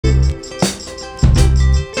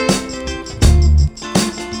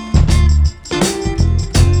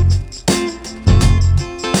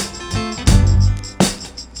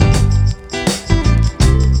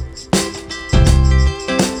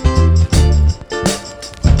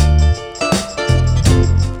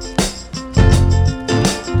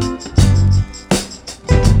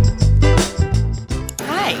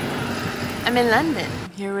London. I'm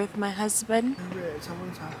here with my husband. We're at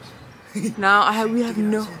someone's house. Now we have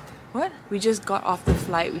no... What? We just got off the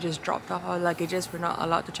flight. We just dropped off our luggages. We're not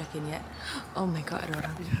allowed to check in yet. Oh my god, ada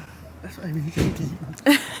orang. Yeah, that's what I mean.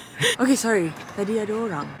 Okay, sorry. Tadi ada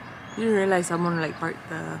orang. Didn't realize someone like parked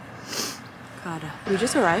the car. We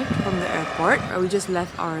just arrived from the airport. We just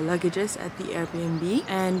left our luggages at the Airbnb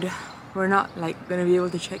and we're not like gonna be able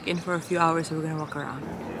to check in for a few hours, so we're gonna walk around.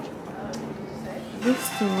 This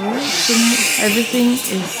store, everything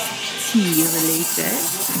is tea related.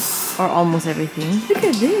 Or almost everything. Look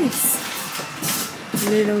at this!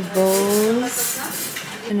 Little bowls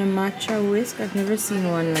and a matcha whisk. I've never seen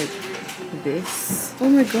one like this. Oh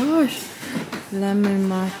my gosh! Lemon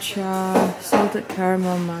matcha, salted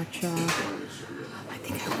caramel matcha. I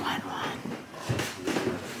think I want one.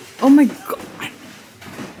 Oh my god!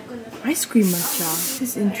 Ice cream matcha.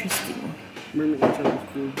 This is interesting. Mermaid matcha is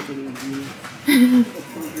cool because it was green.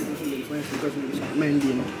 Because it was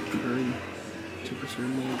mandy and curry.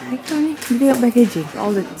 Haiqal, look at packaging.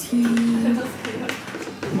 All the tea,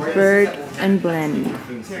 bird and blend.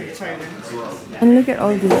 And look at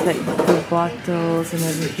all these like the bottles and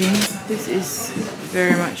everything. This is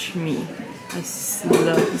very much me. I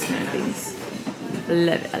love these kind of things. I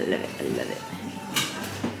love it, I love it, I love it.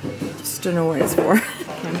 Just don't know what it's for.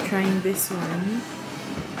 Okay, I'm trying this one.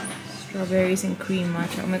 Strawberries and cream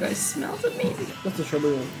matcha. Oh my god, it smells amazing. That's the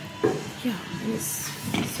strawberry one. Yeah, it's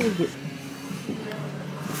so good.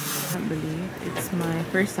 I can't believe it's my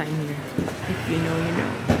first time here. If you know, you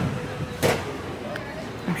know.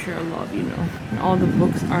 I'm sure a lot of you know. And all the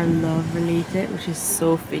books are love related, which is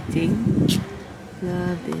so fitting.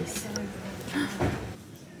 Love this.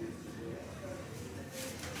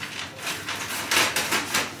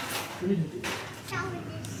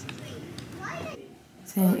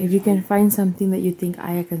 So if you can find something that you think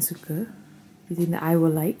I akan suka, you think that I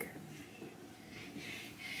will like.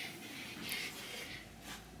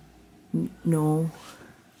 No.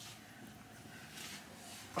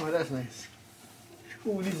 Oh, that's nice.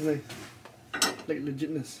 Oh, this is nice. Like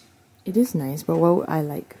legitness. It is nice, but what would I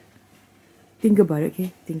like? Think about it,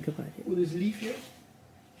 okay? Think about it. Oh, there's leaf here.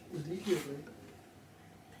 There's leaf here, right?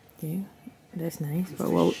 Okay, that's nice,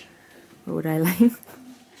 but what would I like?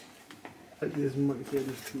 Like this mug here,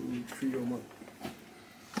 this trio mug.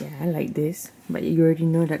 Yeah, I like this, but you already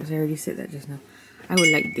know that because I already said that just now. I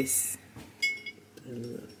would like this.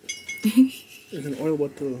 There's an oil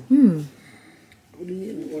bottle. What do you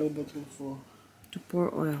need an oil bottle for? To pour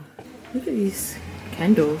oil. Look at these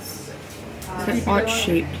candles. It's like odd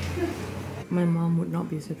shaped. My mom would not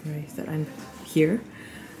be surprised that I'm here.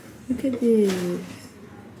 Look at this.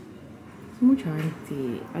 So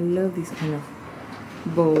cantik. I love these kind of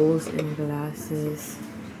bowls and glasses.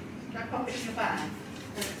 Look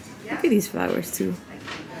at these flowers too.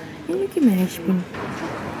 And look at my husband.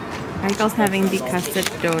 Haiqal's having the custard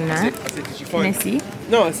donut. Can I see?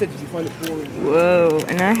 No, I said did you find it boring? Whoa,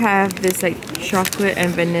 and I have this like chocolate and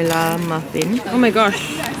vanilla muffin. Oh my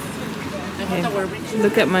gosh. Okay,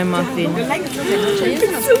 look at my muffin.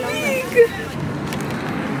 It's so big!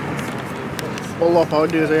 Allah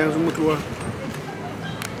powder sayang semua keluar.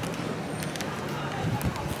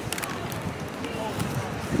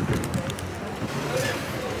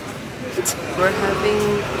 We're having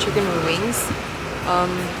chicken wings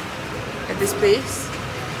at this place.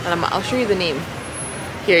 I'll show you the name.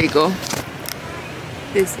 Here you go.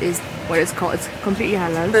 This is what it's called. It's completely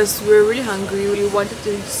halal. Because we're really hungry. We wanted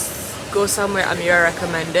to go somewhere Amira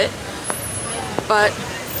recommended, but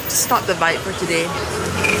it's not the vibe for today.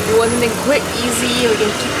 We want something quick, easy. We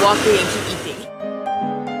can keep walking and keep eating.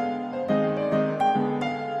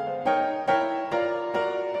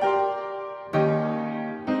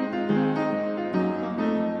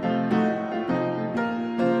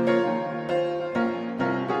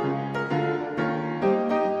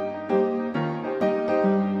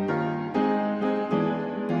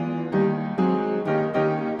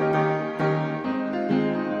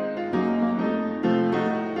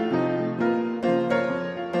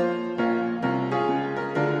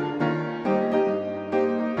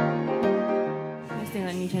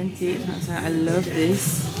 I love this.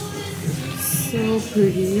 So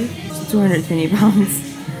pretty. It's 220 pounds.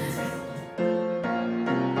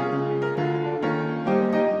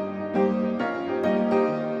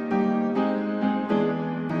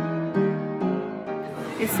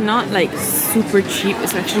 It's not like super cheap.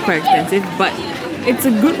 It's actually quite expensive, but it's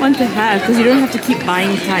a good one to have because you don't have to keep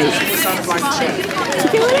buying tights.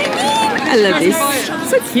 I love this.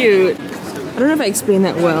 So cute. I don't know if I explained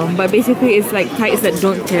that well, but basically it's like tights that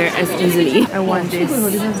don't tear as easily. I want this.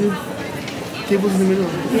 Tables in the middle.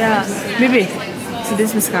 Yeah, maybe. So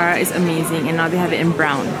this mascara is amazing and now they have it in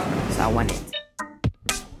brown. So I want it.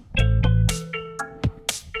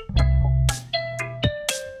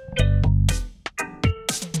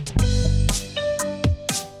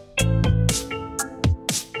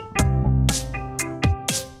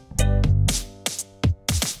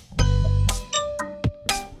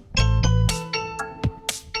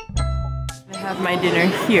 I have my dinner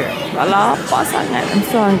here. Wala pa sangat. I'm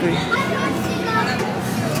so hungry.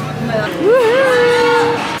 Woohoo!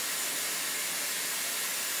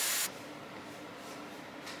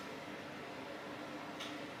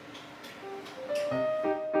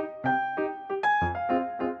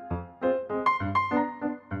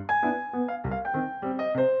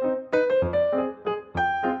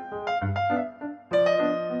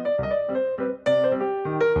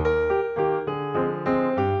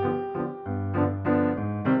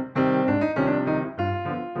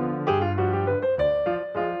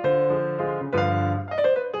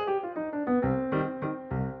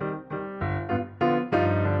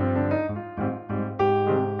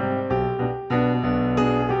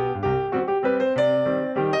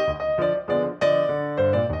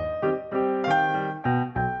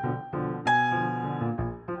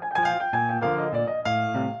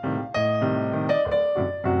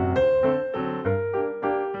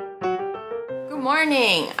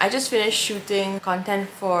 Morning! I just finished shooting content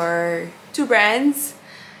for 2 brands.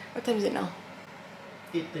 What time is it now?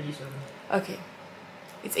 8:37. Okay.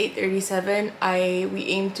 It's 8:37. We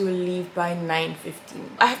aim to leave by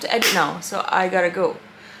 9:15. I have to edit now, so I gotta go.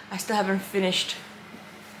 I still haven't finished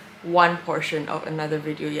one portion of another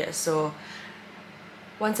video yet, so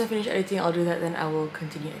once I finish editing, I'll do that, then I will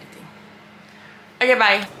continue editing. Okay,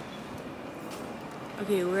 bye!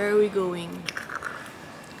 Okay, where are we going?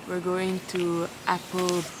 We're going to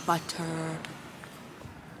Apple Butter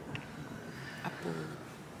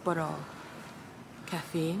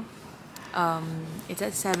Cafe. It's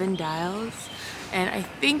at 7 Dials, and I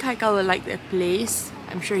think Haiqal will like that place.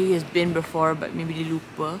 I'm sure he has been before, but maybe dia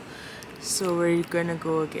lupa. So we're gonna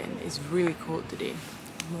go again. It's really cold today.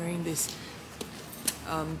 I'm wearing this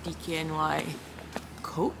DKNY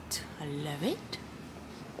coat. I love it.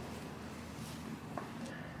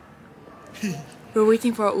 We're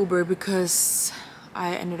waiting for our Uber because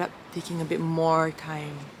I ended up taking a bit more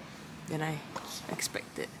time than I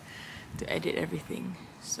expected to edit everything.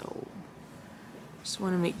 So just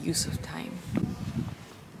want to make use of time.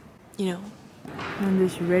 You know, on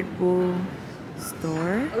this Red Bull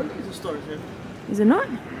store. I don't think it's a store, is it? Is it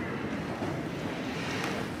not?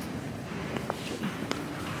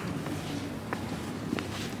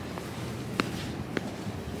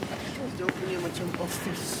 They're opening macam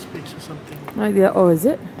office space or something. Like that? Oh, is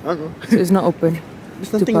it? I don't know. So it's not open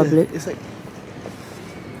There's to nothing public. there. It's like...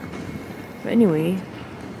 But anyway,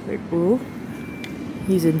 Red Bull.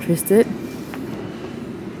 He's interested.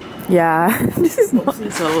 Yeah, this is not.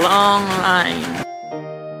 It's a long line.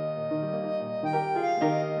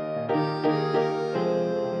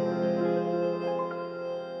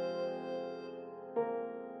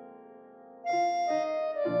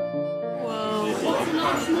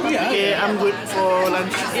 Okay, I'm good for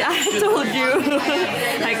lunch. Yeah, I told you.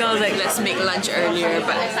 Haiqal was like, let's make lunch earlier,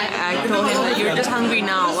 but I told him that you're just hungry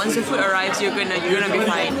now. Once the food arrives, you're gonna be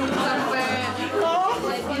fine.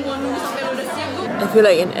 I feel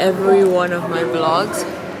like in every one of my vlogs,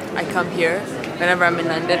 I come here. Whenever I'm in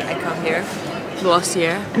London, I come here.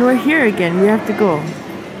 Glossier. And we're here again. We have to go.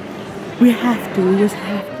 We have to. We just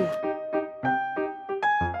have to.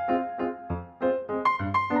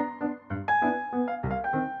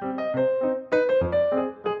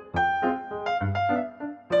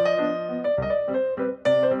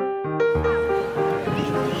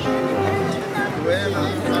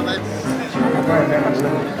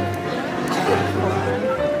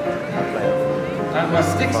 My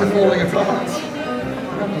sticks are falling apart.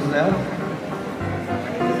 Now.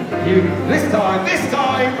 You, this time! I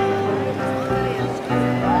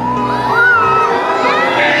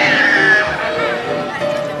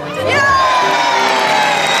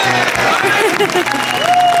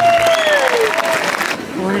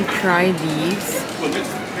want to try these.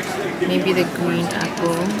 Maybe the green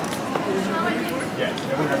apple.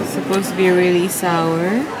 It's supposed to be really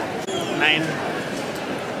sour. 9.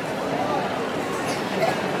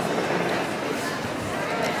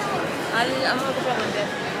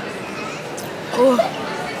 Oh.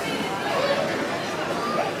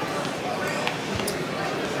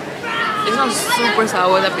 It's not super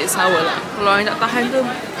sour, tapi it's sour lah. Kalau yang tak tahan tu,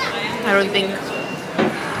 I think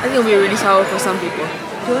it'll be really sour for some people.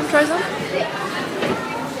 Do you want to try some?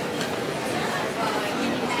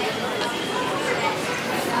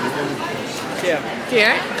 Yeah.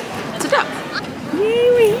 Here. Sedap.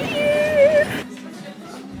 Yay, we're here.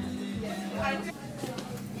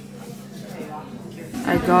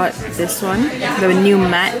 I got this one, the new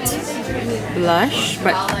matte blush,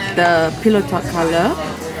 but the pillow talk color.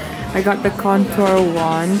 I got the contour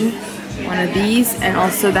wand, one of these, and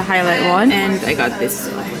also the highlight one. And I got this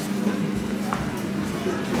one.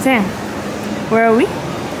 Sam, where are we?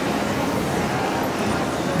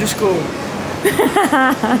 Just go.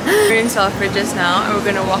 We're in Selfridges now, and we're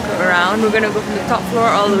gonna walk around. We're gonna go from the top floor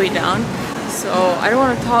all the way down. So I don't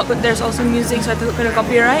want to talk, but there's also music, so I think we're gonna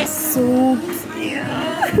copyright. So cute.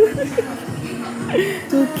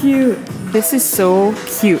 So cute. This is so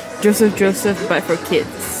cute. Joseph, but for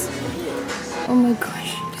kids. Oh my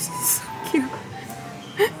gosh, this is so cute.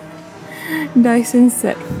 Dyson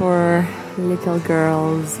set for little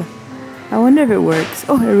girls. I wonder if it works.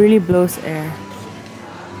 Oh, it really blows air.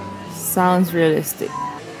 Sounds realistic.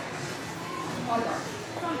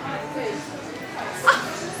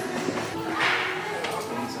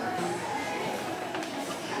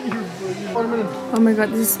 Oh my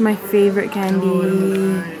god, this is my favorite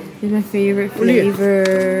candy. This is my favorite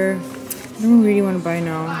flavor. I don't really want to buy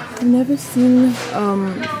now. I've never seen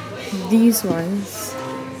these ones.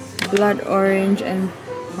 Blood orange and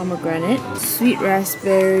pomegranate. Sweet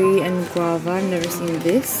raspberry and guava. I've never seen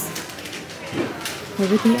this.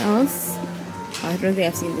 Everything else, I don't think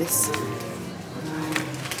I've seen this.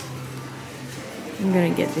 I'm gonna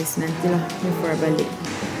get this nanti lah before I balik.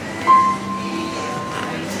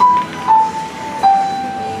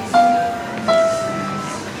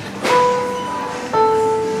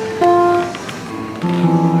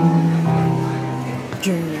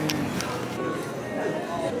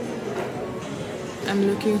 I'm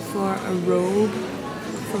looking for a robe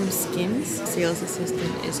from Skims. Sales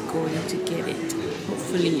assistant is going to get it.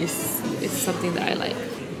 Hopefully it's something that I like.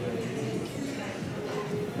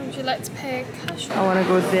 Would you like to pay cash? I want to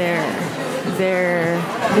go there. There.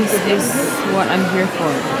 This is what I'm here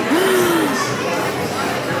for.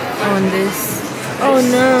 On this. Oh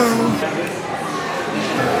no.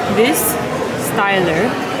 This styler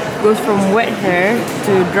goes from wet hair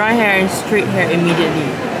to dry hair and straight hair immediately.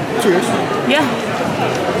 Cheers. Yeah.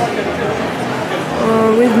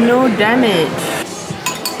 With no damage.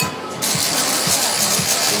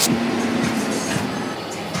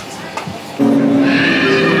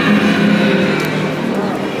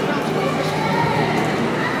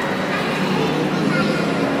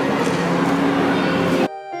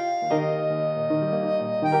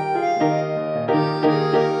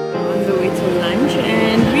 On the way to lunch,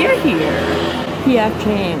 and we are here. PF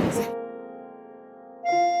Chang's.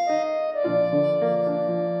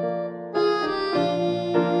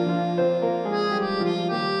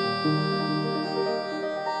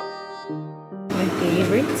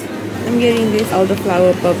 I'm getting this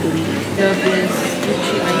elderflower bubbly. This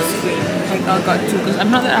lychee ice cream. Haiqal got two because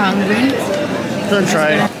I'm not that hungry. Don't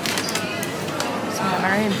try it. So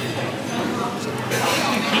alright.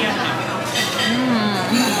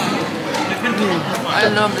 I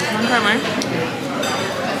love this. One time, right?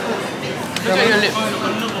 Look at your lip.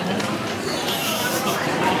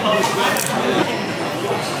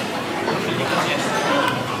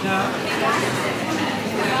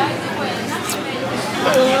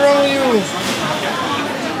 What's wrong with you?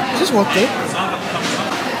 Is this water?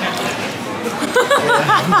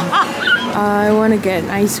 I want to get an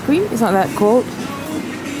ice cream. It's not that cold.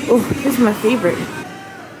 Oh, this is my favorite.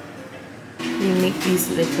 You make these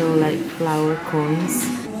little like flower cones.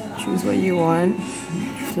 Choose what you want.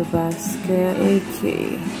 Choose the basket.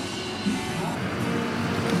 Okay.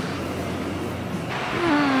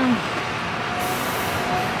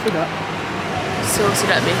 Sedap. So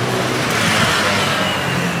sedap, babe.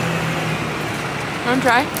 Want to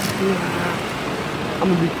try? Yeah. I'm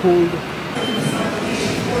gonna be cold.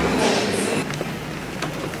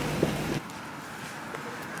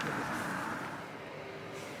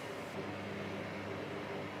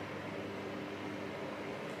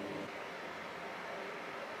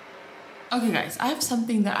 Okay guys, I have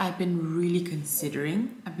something that I've been really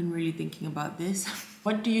considering. I've been really thinking about this.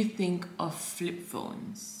 What do you think of flip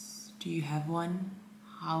phones? Do you have one?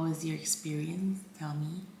 How was your experience? Tell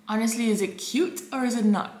me. Honestly, is it cute or is it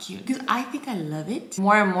not cute? Because I think I love it.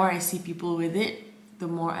 More and more I see people with it, the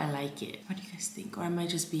more I like it. What do you guys think? Or am I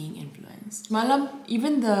just being influenced? Malam,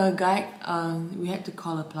 even the guy, we had to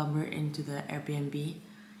call a plumber into the Airbnb.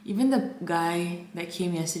 Even the guy that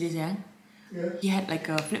came yesterday, sayang, he had like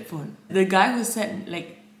a flip phone. The guy who sat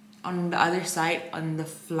like on the other side on the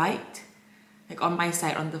flight, like on my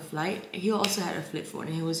side on the flight, he also had a flip phone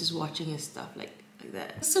and he was just watching his stuff like like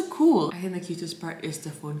that. It's so cool. I think the cutest part is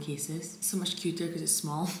the phone cases. It's so much cuter because it's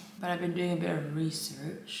small. But I've been doing a bit of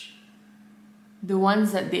research. The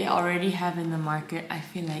ones that they already have in the market, I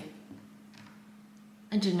feel like,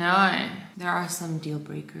 I don't know, there are some deal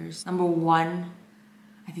breakers. Number one,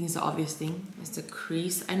 I think it's the obvious thing, it's the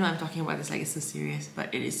crease. I know I'm talking about this like it's so serious,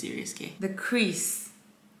 but it is serious, okay? The crease.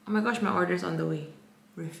 Oh my gosh, my order's on the way.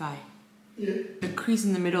 Refi. Yeah. The crease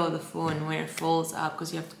in the middle of the phone when it folds up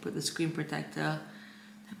because you have to put the screen protector.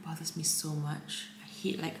 That bothers me so much. I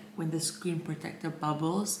hate like when the screen protector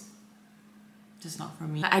bubbles. Just not for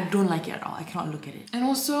me. I don't like it at all. I cannot look at it. And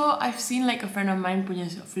also, I've seen like a friend of mine punya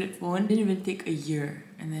flip phone. It didn't even take a year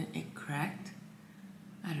and then it cracked.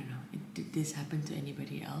 I don't know. Did this happen to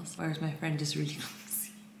anybody else? Or is my friend just really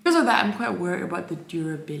clumsy? Because of that, I'm quite worried about the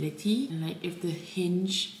durability. And like if the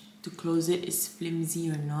hinge to close it is flimsy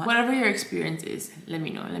or not. Whatever your experience is, let me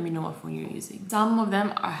know. Let me know what phone you're using. Some of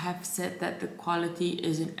them have said that the quality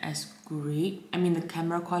isn't as great. I mean the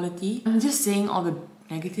camera quality. I'm just saying all the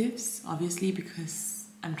negatives, obviously, because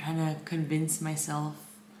I'm trying to convince myself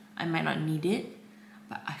I might not need it,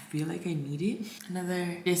 but I feel like I need it.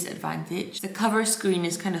 Another disadvantage, the cover screen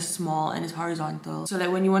is kind of small and it's horizontal. So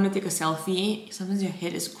like when you want to take a selfie, sometimes your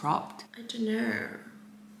head is cropped. I don't know.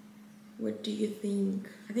 What do you think?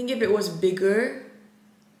 I think if it was bigger,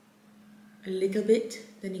 a little bit,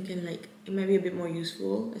 then you can like, it might be a bit more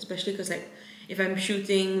useful, especially because like if I'm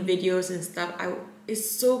shooting videos and stuff, it's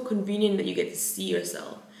so convenient that you get to see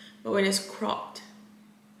yourself. But when it's cropped,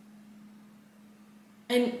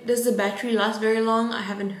 and does the battery last very long? I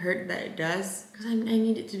haven't heard that it does, because I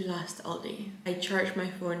need it to last all day. I charge my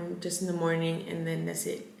phone just in the morning and then that's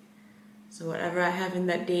it. So whatever I have in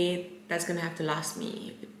that day, that's gonna have to last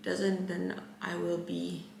me. If it doesn't, then it will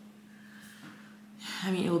be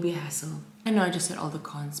a hassle. I know I just said all the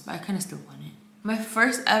cons, but I kind of still want it. My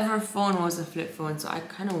first ever phone was a flip phone, so I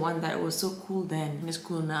kind of want that. It was so cool then, and it's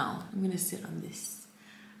cool now. I'm gonna sit on this.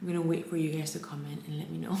 I'm gonna wait for you guys to comment and let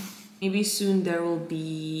me know. Maybe soon there will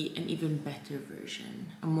be an even better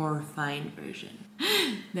version, a more refined version.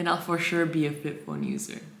 Then I'll for sure be a flip phone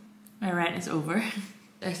user. My rant is over.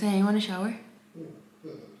 Aksan, you want to shower?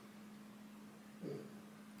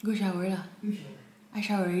 Go shower lah. You shower. I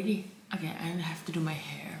shower already. Okay, I have to do my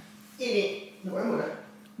hair. No, I'm alright.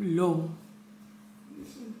 Long.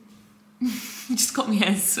 You just got me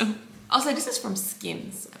handsome. Also, this is from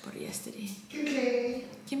Skims. I bought it yesterday. Kim K.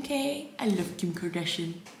 Kim K. I love Kim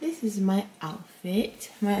Kardashian. This is my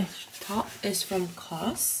outfit. My top is from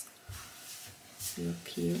COS. So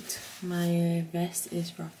cute. My vest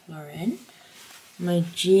is Ralph Lauren. My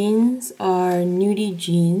jeans are nudie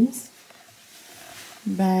jeans.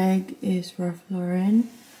 Bag is Ralph Lauren.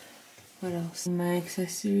 What else? My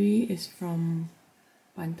accessory is from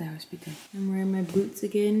Pantai Hospital. I'm wearing my boots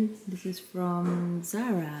again. This is from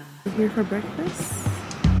Zara. We're here for breakfast.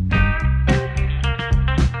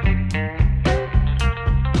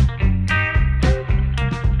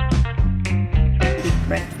 Big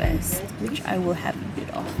breakfast, which I will have a bit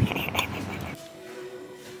of.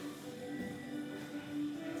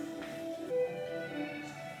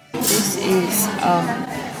 This is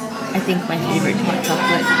I think my favorite hot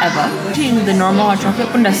chocolate ever. Actually, the normal hot chocolate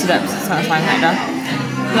pun dah sedap sangat-sangat dah.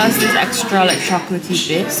 Plus this extra like chocolatey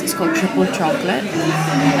bits. It's called triple chocolate.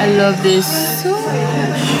 I love this so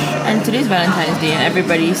much. And today's Valentine's Day and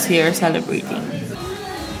everybody's here celebrating.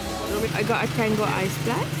 I got a Tango Ice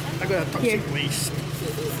Blast. I got a toxic waste.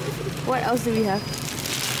 What else do we have?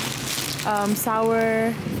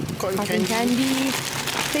 Sour cotton candy.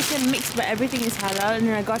 Pick and mix, but everything is halal. And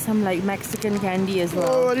then I got some like Mexican candy as well.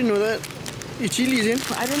 Oh, I didn't know that. It's chilies in.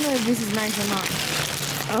 I don't know if this is nice or not.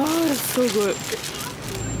 Oh, it's so good.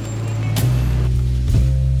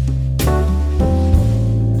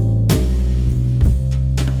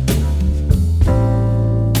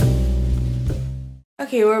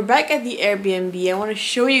 Okay, we're back at the Airbnb. I want to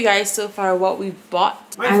show you guys so far what we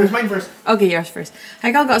bought. Mine first. Okay, yours first.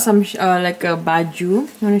 Haiqal got some like a baju. You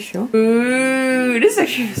want to show? Ooh, this is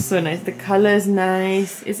actually so nice. The color is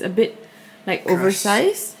nice. It's a bit like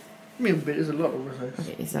oversized. I mean, a bit. It's a lot oversized.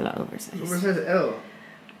 Okay, it's a lot oversized. Oversized L.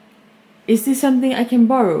 Is this something I can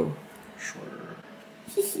borrow? Sure.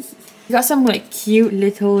 We got some like cute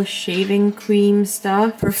little shaving cream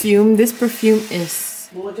stuff. Perfume. This perfume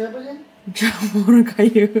is macam orang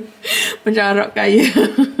kaya. Macam Arab kaya.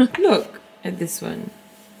 Look at this one.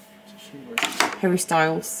 Harry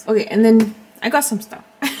Styles. Okay, and then I got some stuff.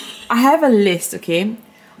 I have a list, okay,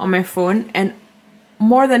 on my phone, and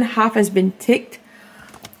more than half has been ticked.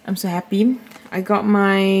 I'm so happy. I got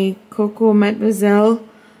my Coco Mademoiselle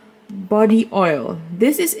body oil.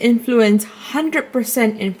 This is 100%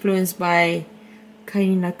 influenced by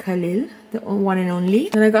Kaina Khalil, the one and only.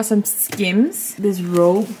 Then I got some Skims. This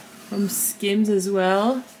robe from Skims as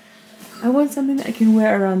well. I want something that I can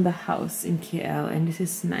wear around the house in KL, and this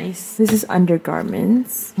is nice. This is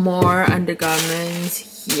undergarments. More undergarments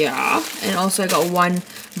here. And also I got one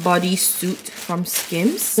bodysuit from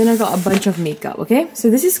Skims. Then I got a bunch of makeup, okay?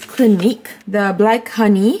 So this is Clinique, the Black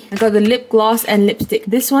Honey. I got the lip gloss and lipstick.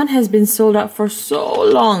 This one has been sold out for so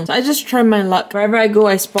long. So I just try my luck. Wherever I go,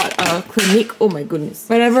 I spot a Clinique. Oh my goodness.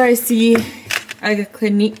 Whenever I see like a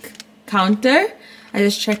Clinique counter, I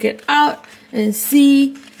just check it out and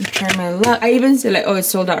see and try my luck. I even said like, oh, it's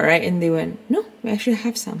sold out, right? And they went, no, we actually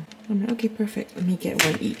have some. I'm like, okay, perfect. Let me get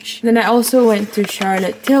one each. Then I also went to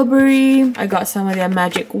Charlotte Tilbury. I got some of their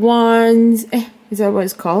magic wands. Is that what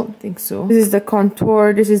it's called? I think so. This is the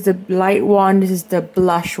contour. This is the light one. This is the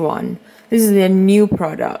blush one. This is their new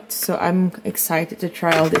product. So I'm excited to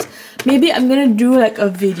try all this. Maybe I'm gonna do like a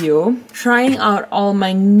video trying out all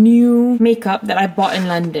my new makeup that I bought in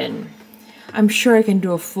London. I'm sure I can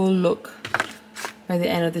do a full look by the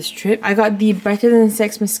end of this trip. I got the Better Than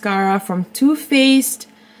Sex mascara from Too Faced.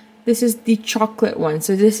 This is the chocolate one.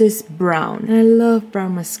 So this is brown. And I love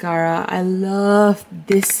brown mascara. I love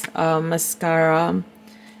this mascara.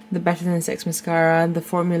 The Better Than Sex mascara. The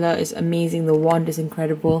formula is amazing. The wand is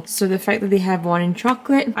incredible. So the fact that they have one in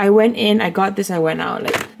chocolate. I went in, I got this, I went out.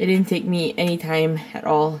 Like, it didn't take me any time at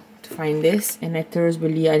all find this, and I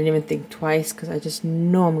thoroughly, I didn't even think twice because I just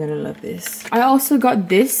know I'm gonna love this. I also got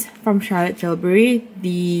this from Charlotte Tilbury,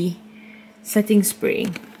 the setting spray.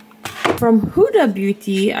 From Huda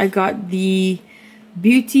Beauty, I got the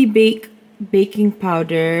Beauty baking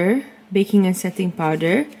powder, baking and setting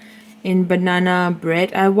powder in banana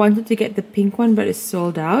bread. I wanted to get the pink one, but it's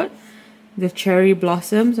sold out. The cherry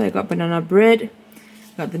blossom, so I got banana bread.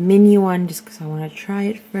 Got the mini one just because I want to try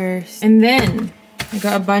it first. And then I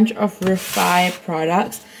got a bunch of Refi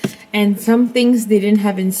products, and some things they didn't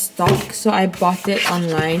have in stock, so I bought it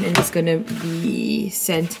online and it's gonna be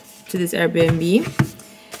sent to this Airbnb.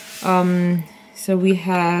 So we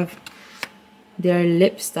have their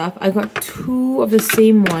lip stuff. I got two of the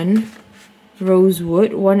same one,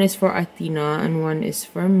 Rosewood. One is for Athena and one is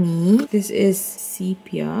for me. This is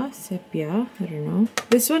sepia, I don't know.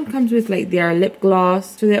 This one comes with like their lip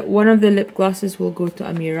gloss, so that one of the lip glosses will go to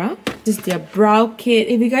Amira. This is their brow kit.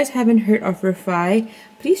 If you guys haven't heard of Refi,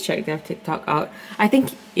 please check their TikTok out. I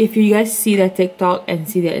think if you guys see their TikTok and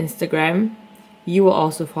see their Instagram, you will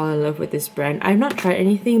also fall in love with this brand. I've not tried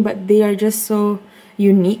anything, but they are just so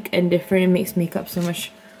unique and different. It makes makeup so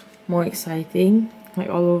much more exciting. Like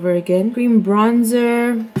all over again. Cream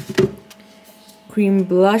bronzer, cream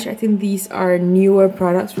blush. I think these are newer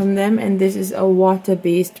products from them, and this is a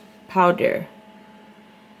water-based powder.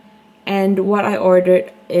 And what I ordered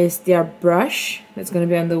is their brush that's gonna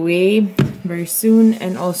be on the way very soon,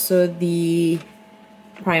 and also the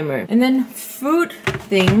primer. And then food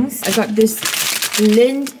things, I got this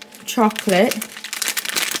Lind chocolate.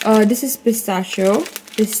 This is pistachio.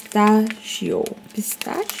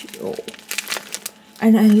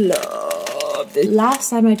 And I love this. Last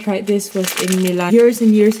time I tried this was in Milan. Years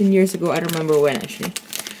and years and years ago. I don't remember when actually.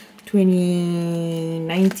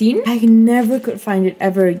 2019. I never could find it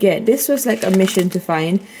ever again. This was like a mission to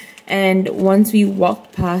find. And once we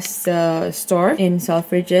walked past the store in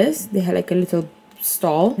Selfridges, they had like a little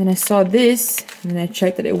stall. And I saw this and I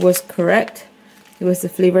checked that it was correct. It was the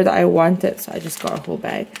flavor that I wanted. So I just got a whole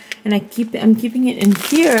bag. And I'm keeping it in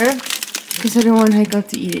here because I don't want Haiqal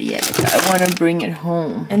to eat it yet. I want to bring it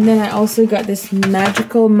home. And then I also got this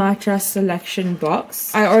magical matcha selection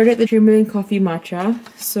box. I ordered the Chamberlain coffee matcha,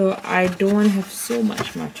 so I don't want to have so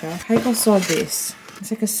much matcha. Haiqal saw this.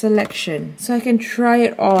 It's like a selection, so I can try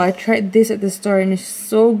it all. I tried this at the store and it's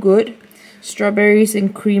so good. Strawberries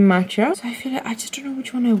and cream matcha. So I feel like I just don't know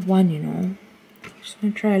which one I want, you know. I just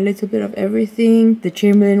want to try a little bit of everything. The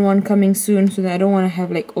Chamberlain one coming soon, so that I don't want to have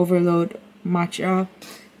like overload matcha.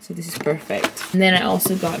 So this is perfect. And then I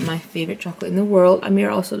also got my favorite chocolate in the world. Amir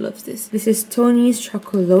also loves this. This is Tony's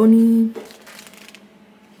Chocolonely.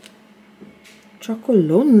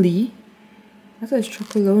 Chocolonely? I thought it's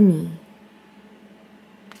Chocolonely.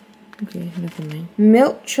 Okay, never mind.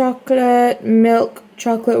 Milk chocolate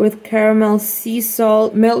with caramel sea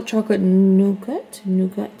salt, milk chocolate nougat,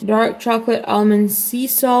 dark chocolate almond sea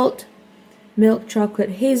salt, milk chocolate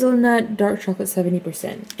hazelnut, dark chocolate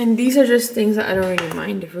 70%. And these are just things that I don't really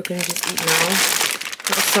mind if we're gonna just eat now.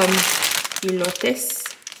 Got some elotes.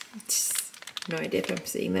 No idea if I'm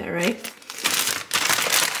saying that right.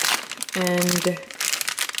 And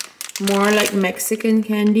more like Mexican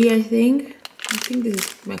candy, I think. I think this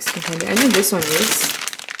is Mexican candy. I know this one is.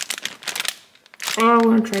 Oh, I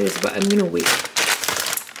want to try this, but I'm gonna wait.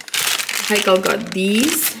 Haiqal got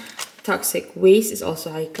these. Toxic Waste is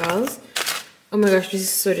also Haiqal's. Oh my gosh, this is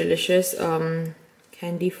so delicious.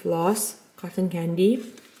 Candy floss, cotton candy.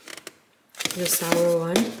 The sour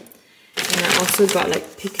one. And I also got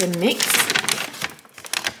like pick and mix,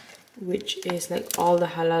 which is like all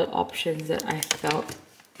the halal options that I felt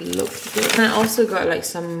looked good. And I also got like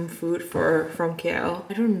some food from KL.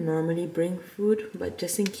 I don't normally bring food, but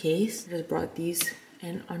just in case, I just brought these.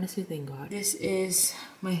 And honestly, thank God. This is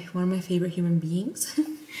one of my favorite human beings.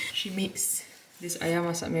 She makes this ayam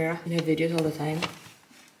masak merah in her videos all the time.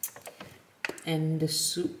 And the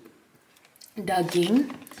soup.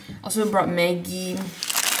 Daging. Also brought Maggi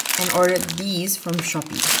and ordered these from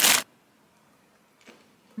Shopee.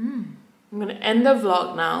 I'm gonna end the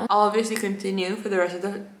vlog now. I'll obviously continue for the rest of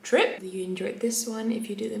the trip. If you enjoyed this one, if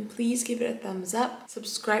you did, then please give it a thumbs up.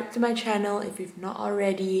 Subscribe to my channel if you've not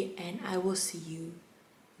already, and I will see you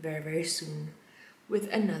very, very soon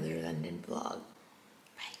with another London vlog.